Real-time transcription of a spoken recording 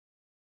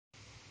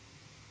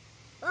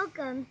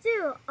Welcome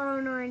to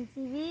Owen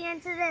TV,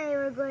 and today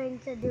we're going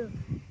to do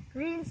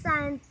Green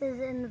Science's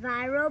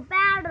Enviro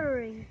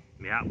Battery.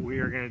 Yeah, we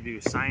are going to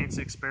do science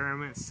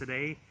experiments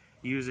today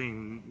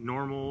using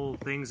normal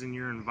things in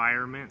your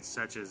environment,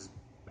 such as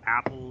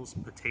apples,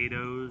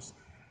 potatoes,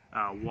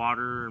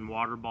 water and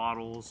water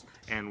bottles.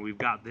 And we've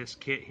got this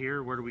kit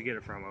here. Where do we get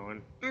it from,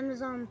 Owen?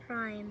 Amazon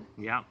Prime.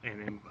 Yeah,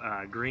 and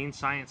Green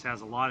Science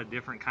has a lot of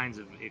different kinds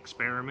of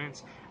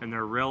experiments, and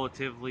they're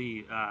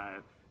relatively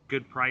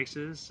good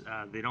prices.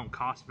 They don't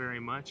cost very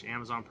much.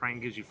 Amazon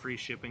Prime gives you free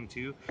shipping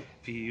too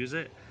if you use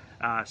it.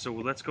 So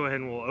let's go ahead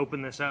and we'll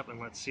open this up and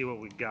let's see what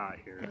we got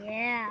here.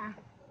 Yeah.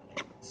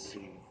 Let's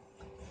see.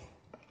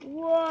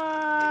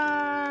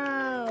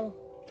 Whoa!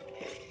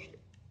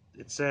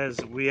 It says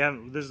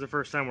this is the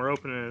first time we're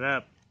opening it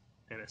up,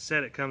 and it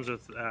said it comes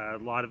with a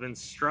lot of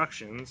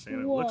instructions,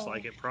 and it looks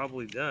like it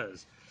probably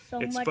does.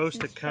 It's supposed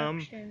to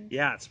come,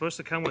 yeah, it's supposed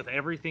to come with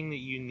everything that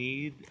you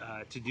need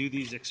to do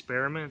these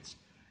experiments,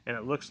 and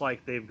it looks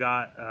like they've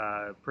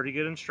got pretty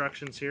good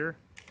instructions here.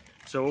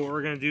 So what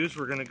we're going to do is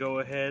we're going to go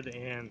ahead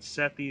and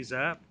set these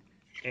up,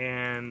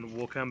 and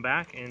we'll come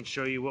back and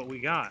show you what we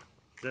got.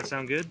 Does that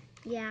sound good?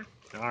 Yeah.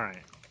 All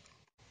right.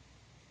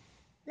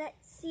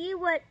 Let's see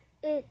what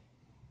it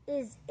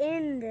is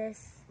in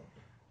this.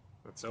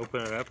 Let's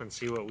open it up and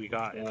see what we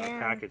got in our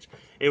package.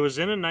 It was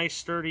in a nice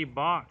sturdy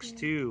box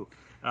too,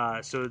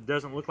 so it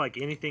doesn't look like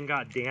anything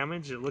got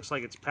damaged. It looks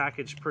like it's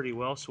packaged pretty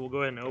well, so we'll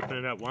go ahead and open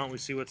it up. Why don't we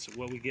see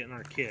what we get in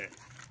our kit?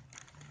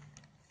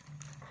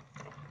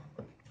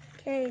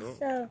 Okay,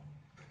 so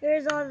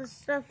here's all the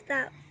stuff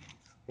that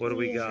what do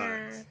we got?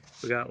 have.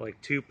 We got like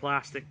 2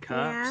 plastic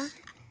cups.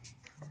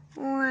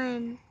 Yeah.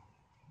 One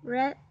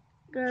red.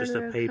 Just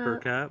a paper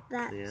cup.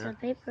 That's a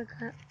paper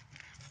cup.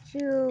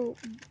 2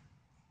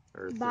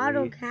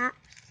 bottle caps.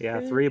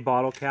 Yeah, 3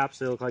 bottle caps.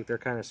 They look like they're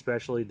kind of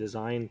specially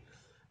designed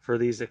for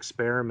these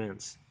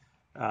experiments.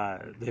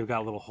 They've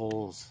got little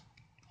holes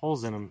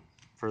in them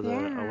for the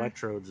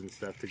electrodes and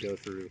stuff to go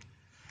through.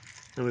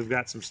 And we've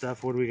got some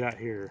stuff. What do we got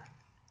here?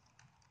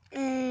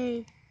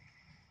 A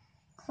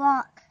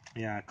clock.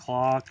 Yeah, a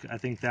clock. I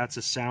think that's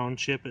a sound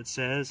chip, it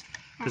says,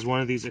 because one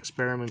of these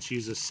experiments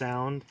uses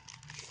sound.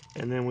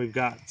 And then we've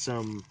got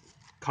some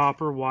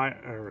copper wire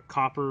or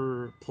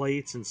copper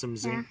plates and some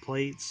zinc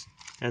plates.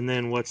 And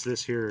then what's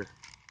this here?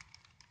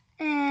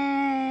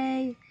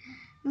 A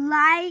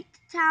light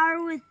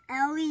tower with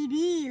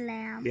LED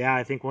lamp. Yeah,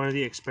 I think one of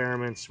the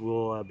experiments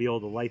will be able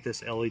to light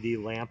this LED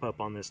lamp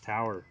up on this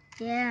tower.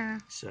 Yeah.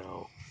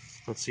 So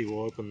let's see.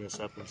 We'll open this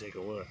up and take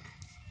a look.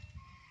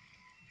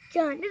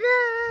 Dun, dun, dun,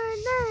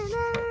 dun,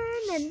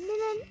 dun, dun,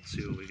 dun. Let's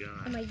see what we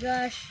got. Oh my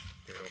gosh.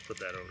 Here, I'll put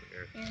that over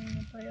here. And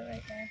we'll put it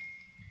right there.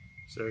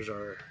 So there's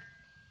our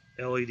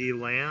LED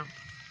lamp.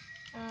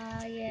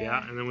 Yeah.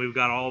 Yeah, and then we've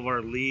got all of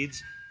our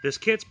leads. This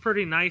kit's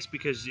pretty nice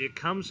because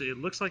it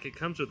looks like it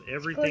comes with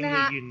everything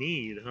that you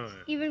need, huh?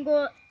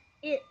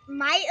 It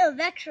might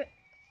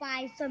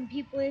electrify some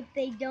people if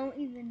they don't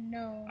even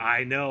know.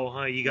 I know,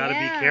 huh? You gotta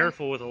be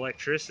careful with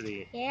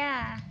electricity.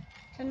 Yeah,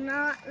 to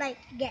not like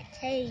get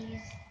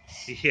tased.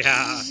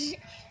 Yeah,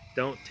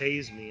 don't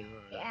tase me, huh?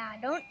 Yeah,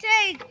 don't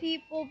tase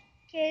people,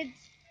 kids.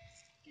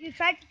 If you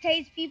try to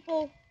tase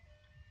people,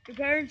 your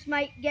parents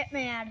might get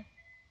mad.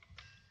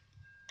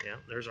 Yeah,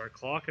 there's our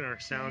clock and our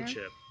sound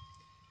chip.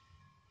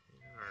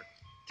 Our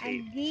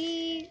tape. And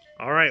these.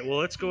 All right, well,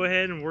 let's go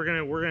ahead and we're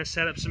gonna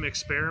set up some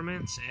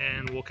experiments,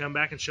 and we'll come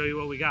back and show you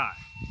what we got.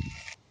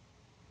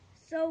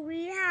 So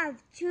we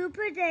have 2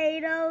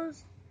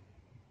 potatoes,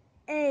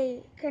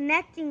 a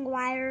connecting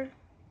wire,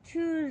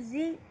 2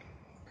 zinc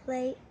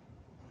plate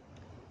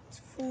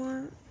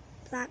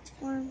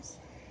platforms,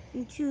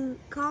 and 2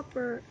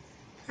 copper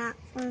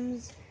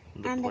platforms,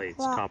 and plates,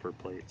 the clock. copper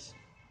plates.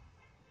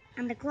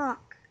 And the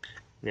clock.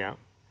 Yeah.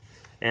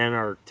 And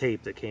our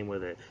tape that came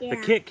with it. Yeah.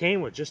 The kit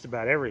came with just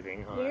about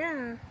everything, huh?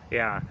 Yeah.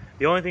 Yeah.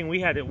 The only thing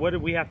what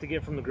did we have to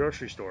get from the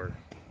grocery store?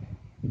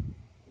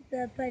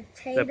 The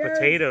potatoes. The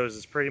potatoes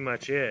is pretty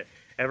much it.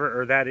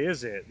 That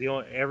is it.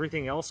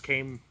 Everything else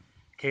came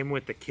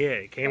with the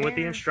kit. It came with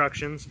the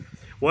instructions.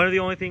 One of the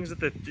only things that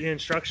the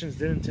instructions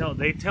didn't tell,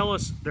 they tell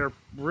us they're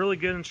really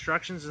good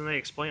instructions, and they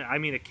explain. I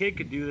mean, a kid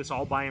could do this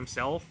all by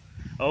himself.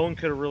 Owen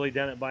could have really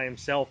done it by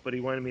himself, but he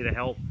wanted me to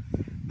help.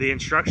 The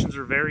instructions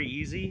are very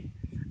easy,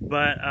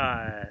 but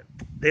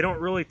they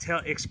don't really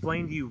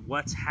explain to you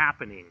what's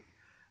happening.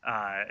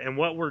 And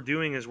what we're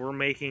doing is we're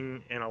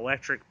making an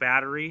electric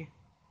battery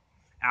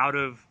out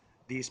of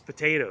these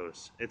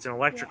potatoes. It's an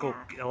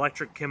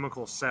electric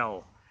chemical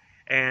cell.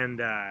 And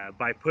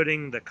by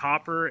putting the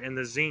copper and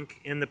the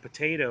zinc in the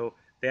potato,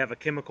 they have a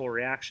chemical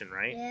reaction,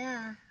 right?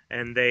 Yeah.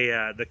 And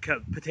the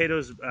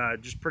potatoes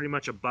just pretty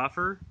much a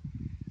buffer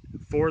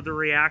for the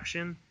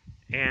reaction,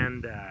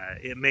 and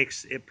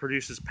it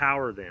produces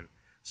power then.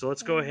 So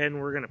let's go ahead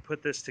and we're going to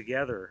put this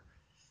together.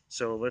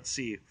 So let's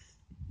see.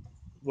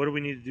 What do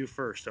we need to do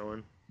first,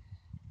 Owen?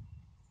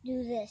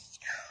 Do this.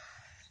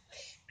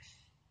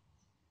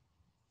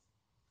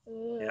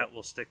 Yeah,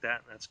 we'll stick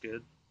that. That's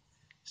good.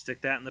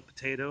 Stick that in the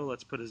potato.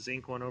 Let's put a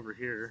zinc one over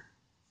here.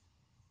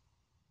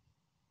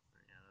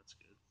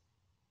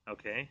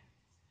 Okay.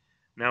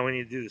 Now we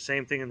need to do the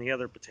same thing in the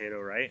other potato,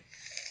 right?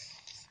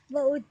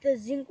 But with the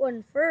zinc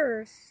one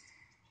first.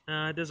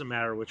 It doesn't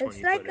matter which one It's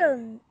you like put in.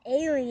 an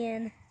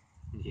alien.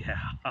 Yeah.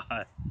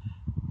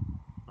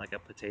 Like a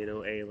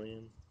potato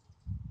alien.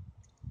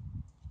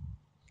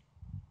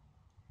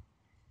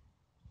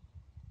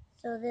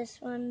 So this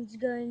one's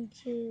going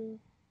to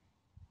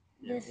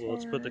Well,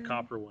 let's put the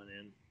copper one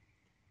in.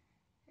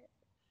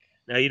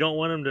 Now you don't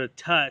want them to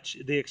touch.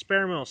 The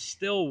experiment will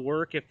still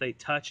work if they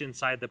touch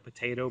inside the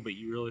potato, but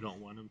you really don't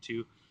want them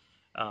to.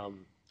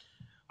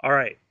 All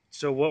right.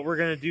 So what we're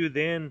gonna do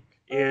then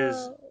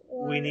is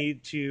we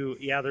need to.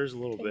 Yeah, there's a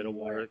little bit of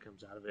water that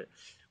comes out of it.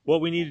 What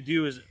we need to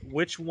do is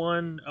which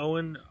one,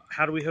 Owen?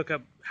 How do we hook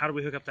up? How do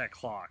we hook up that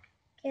clock?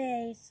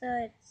 Okay, so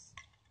it's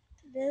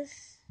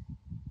this.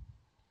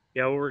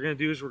 Yeah, what we're gonna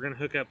do is we're gonna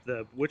hook up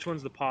the. Which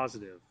one's the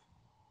positive?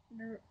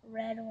 The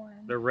red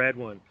one. The red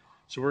one.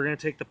 So we're gonna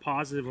take the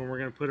positive and we're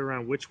gonna put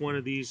around which one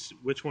of these?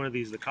 Which one of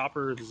these? The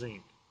copper or the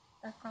zinc?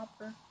 The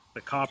copper.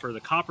 The copper. The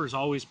copper is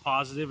always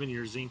positive and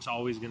your zinc's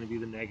always going to be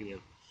the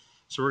negative.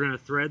 So we're going to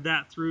thread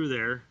that through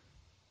there,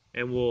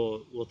 and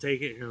we'll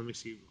take it here. Let me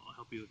see. I'll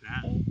help you with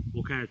that. Okay.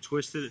 We'll kind of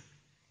twist it.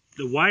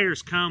 The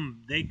wires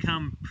come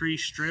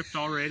pre-stripped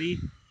already,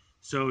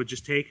 so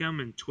just take them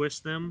and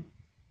twist them.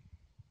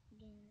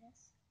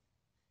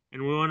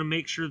 And we want to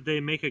make sure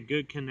they make a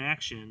good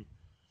connection.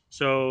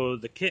 So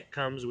the kit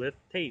comes with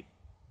tape.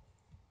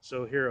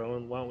 So here,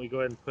 Owen, why don't we go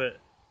ahead and put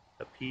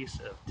a piece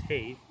of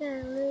tape. A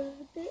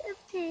little bit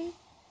of tape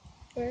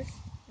first.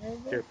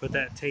 Here, put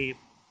that tape.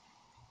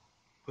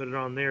 Put it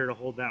on there to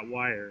hold that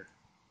wire.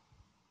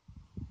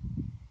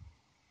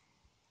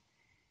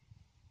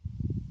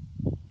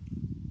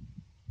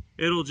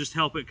 It'll just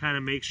help it kind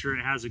of make sure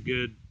it has a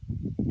good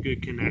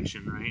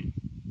connection, right?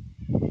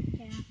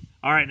 Yeah.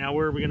 All right, now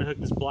where are we going to hook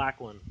this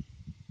black one?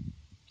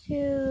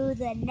 To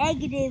the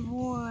negative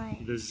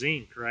one. The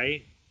zinc,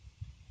 right?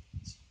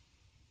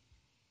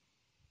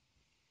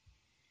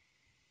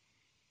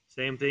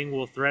 Same thing,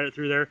 we'll thread it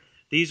through there.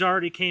 These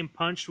already came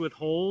punched with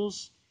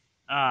holes.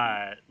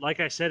 Like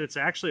I said, it's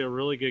actually a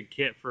really good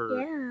kit for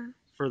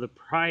the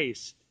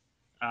price.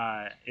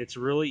 It's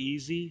really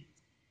easy.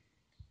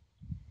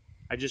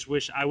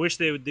 I wish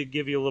they would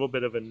give you a little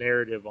bit of a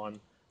narrative on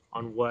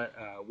what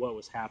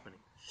was happening.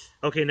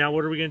 Okay, now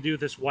what are we gonna do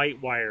with this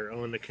white wire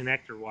on the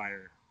connector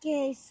wire?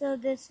 Okay, so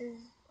this is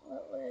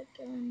what we're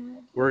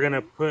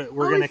gonna do.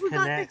 We're gonna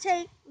connect. The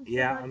tape.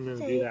 Yeah, I'm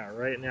gonna do that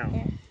right now.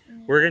 Yeah.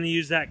 We're gonna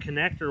use that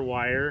connector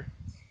wire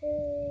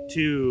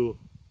to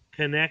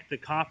connect the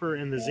copper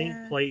and the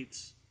zinc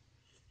plates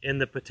in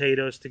the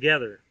potatoes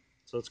together.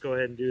 So let's go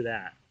ahead and do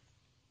that.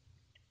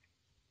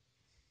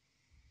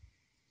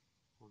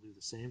 We'll do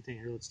the same thing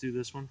here. Let's do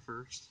this one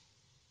first.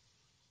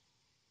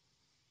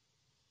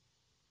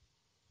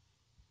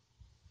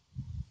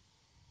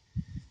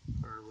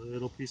 Put a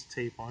little piece of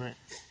tape on it.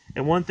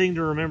 And one thing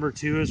to remember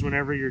too is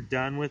whenever you're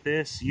done with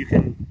this, you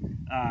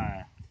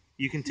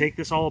can take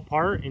this all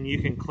apart and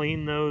you can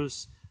clean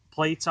those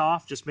plates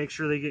off. Just make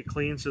sure they get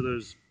clean so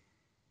the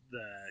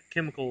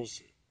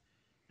chemicals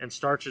and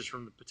starches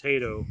from the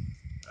potato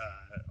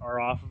are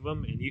off of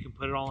them, and you can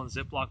put it all in a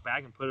Ziploc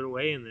bag and put it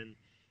away, and then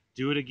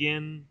do it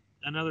again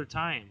another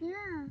time.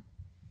 Yeah.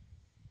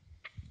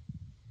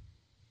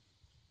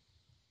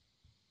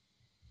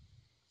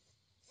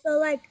 So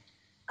like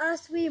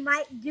us, we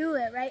might do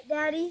it, right,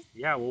 Daddy?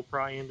 Yeah, we'll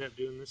probably end up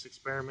doing this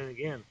experiment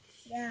again.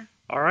 Yeah.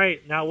 All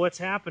right, now what's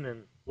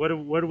happening? What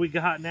do we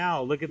got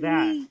now? Look at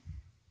that.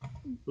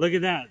 Look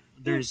at that.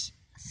 There's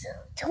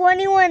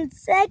 21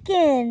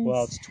 seconds.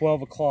 Well, it's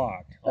 12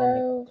 o'clock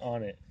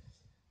on it.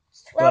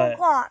 It's 12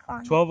 o'clock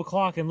on 12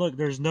 o'clock, and look,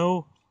 there's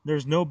no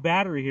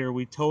battery here.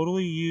 We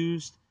totally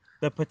used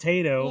the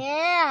potato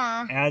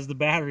as the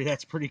battery.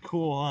 That's pretty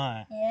cool,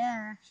 huh?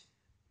 Yeah.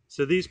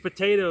 So these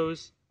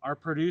potatoes are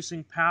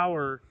producing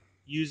power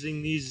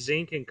using these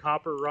zinc and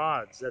copper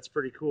rods. That's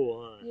pretty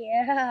cool, huh?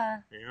 Yeah.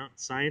 Yeah,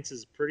 science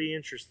is pretty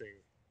interesting.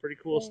 Pretty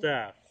cool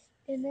stuff.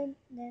 And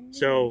then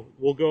So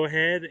we'll go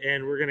ahead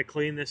and we're going to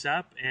clean this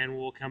up and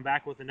we'll come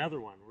back with another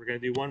one. We're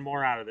going to do one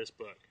more out of this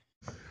book.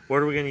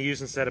 What are we going to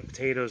use instead of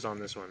potatoes on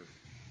this one?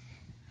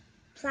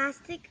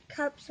 Plastic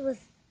cups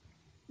with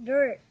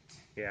dirt.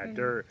 Yeah,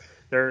 dirt.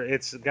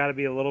 It's got to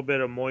be a little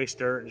bit of moist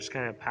dirt. Just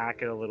kind of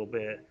pack it a little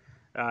bit.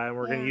 And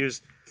we're going to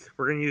use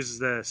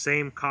the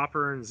same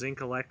copper and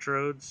zinc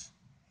electrodes,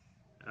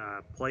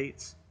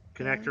 plates,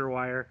 connector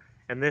wire,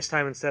 and this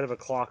time instead of a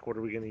clock, what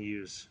are we going to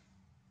use?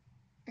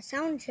 A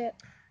sound chip.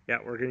 Yeah,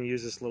 we're going to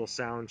use this little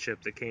sound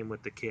chip that came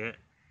with the kit,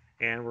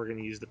 and we're going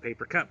to use the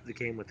paper cup that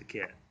came with the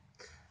kit.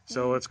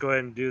 So let's go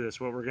ahead and do this.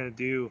 What we're going to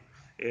do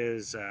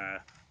is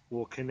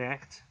we'll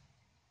connect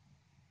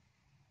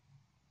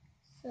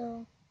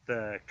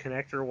the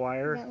connector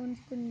wire,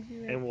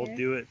 and we'll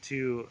do it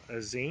to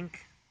a zinc,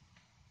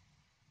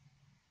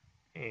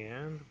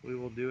 and we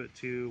will do it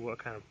to what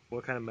kind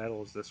of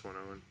metal is this one,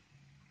 Owen?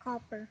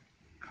 Copper.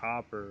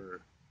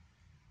 Copper.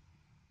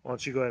 Why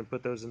don't you go ahead and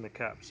put those in the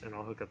cups, and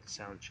I'll hook up the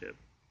sound chip.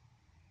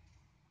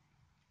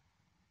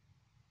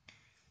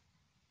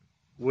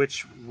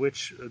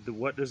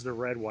 What does the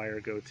red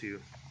wire go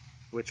to?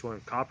 Which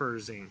one? Copper or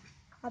zinc?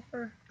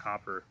 Copper.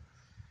 Copper.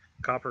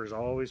 Copper is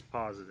always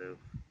positive.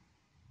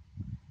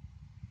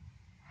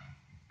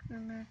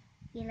 Gonna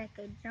be like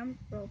a jump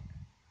rope.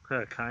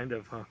 Kind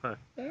of, huh?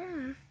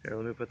 Yeah. Here,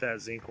 let me put that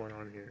zinc one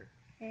on here.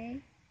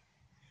 Okay.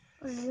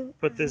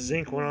 Put the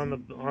zinc one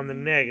on the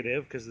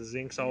negative because the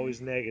zinc's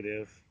always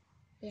negative.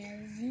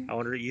 Yeah, zinc. I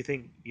wonder, you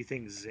think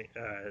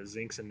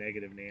zinc's a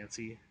negative,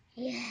 Nancy?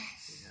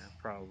 Yes. Yeah,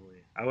 probably.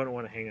 I wouldn't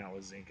want to hang out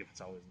with zinc if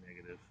it's always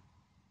negative.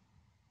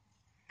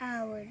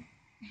 I would.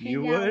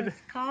 You hang out would?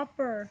 with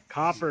copper.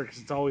 Copper, because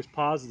it's always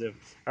positive.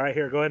 All right,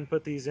 here, go ahead and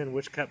put these in.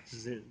 Which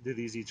cups do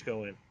these each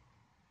go in?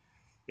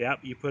 Yep,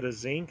 you put a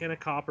zinc and a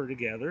copper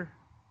together,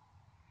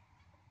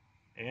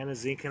 and a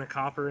zinc and a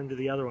copper into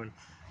the other one.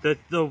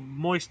 The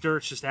moist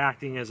dirt's just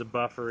acting as a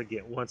buffer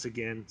again. Once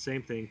again,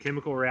 same thing,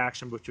 chemical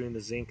reaction between the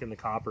zinc and the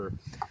copper.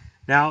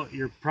 Now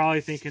you're probably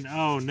thinking,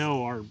 "Oh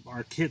no,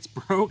 our kit's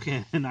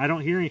broken." I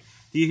don't hear any.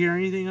 Do you hear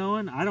anything,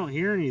 Owen? I don't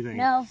hear anything.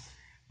 No.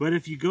 But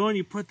if you go and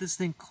you put this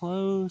thing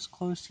close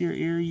to your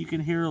ear, you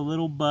can hear a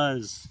little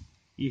buzz.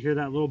 You hear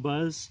that little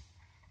buzz?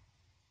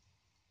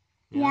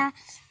 Yeah.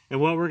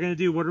 And what we're going to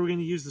do, what are we going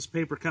to use this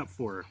paper cup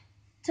for?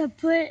 To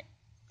put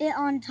it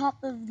on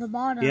top of the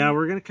bottom. Yeah,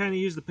 we're going to kind of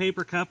use the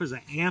paper cup as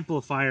an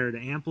amplifier to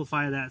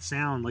amplify that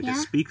sound like a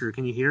speaker.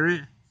 Can you hear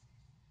it?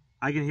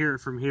 I can hear it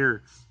from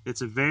here.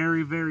 It's a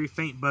very, very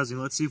faint buzzing.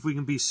 Let's see if we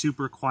can be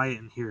super quiet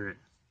and hear it.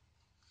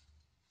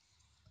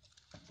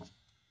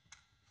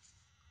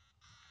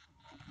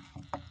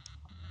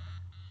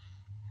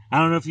 I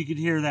don't know if you could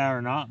hear that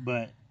or not,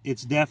 but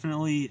it's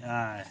definitely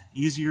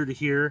easier to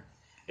hear.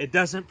 It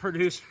doesn't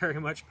produce very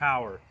much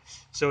power,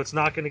 so it's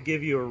not going to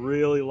give you a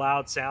really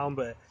loud sound,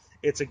 but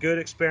it's a good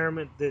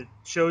experiment that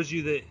shows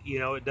you that, you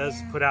know, it does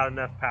put out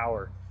enough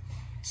power.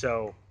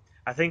 So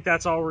I think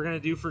that's all we're going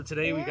to do for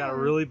today. We got a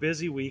really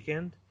busy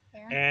weekend,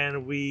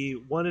 and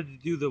we wanted to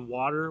do the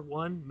water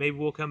one. Maybe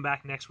we'll come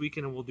back next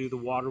weekend and we'll do the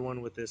water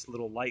one with this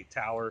little light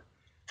tower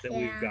that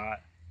we've got.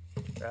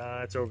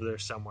 It's over there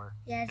somewhere.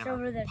 Yeah, it's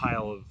over there.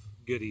 Pile of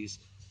goodies.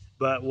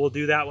 But we'll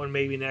do that one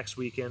maybe next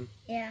weekend.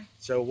 Yeah.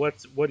 So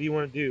what do you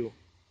want to do?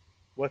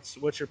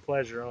 What's your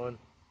pleasure, Owen?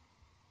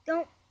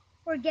 Don't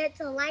forget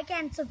to like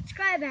and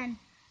subscribe and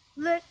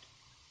look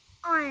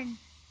on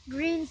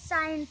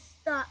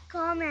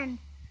greenscience.com and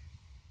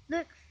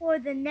look for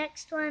the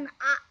next one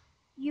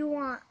you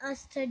want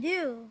us to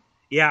do.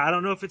 Yeah, I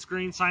don't know if it's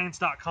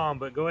greenscience.com,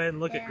 but go ahead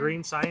and look at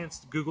Green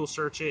Science, Google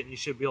search it, and you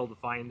should be able to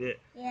find it.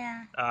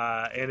 Yeah.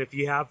 And if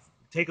you have,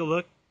 take a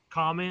look,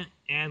 comment,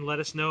 and let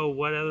us know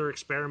what other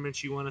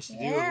experiments you want us to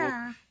do.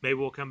 And maybe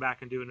we'll come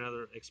back and do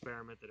another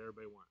experiment that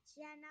everybody wants.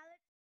 Yeah. Now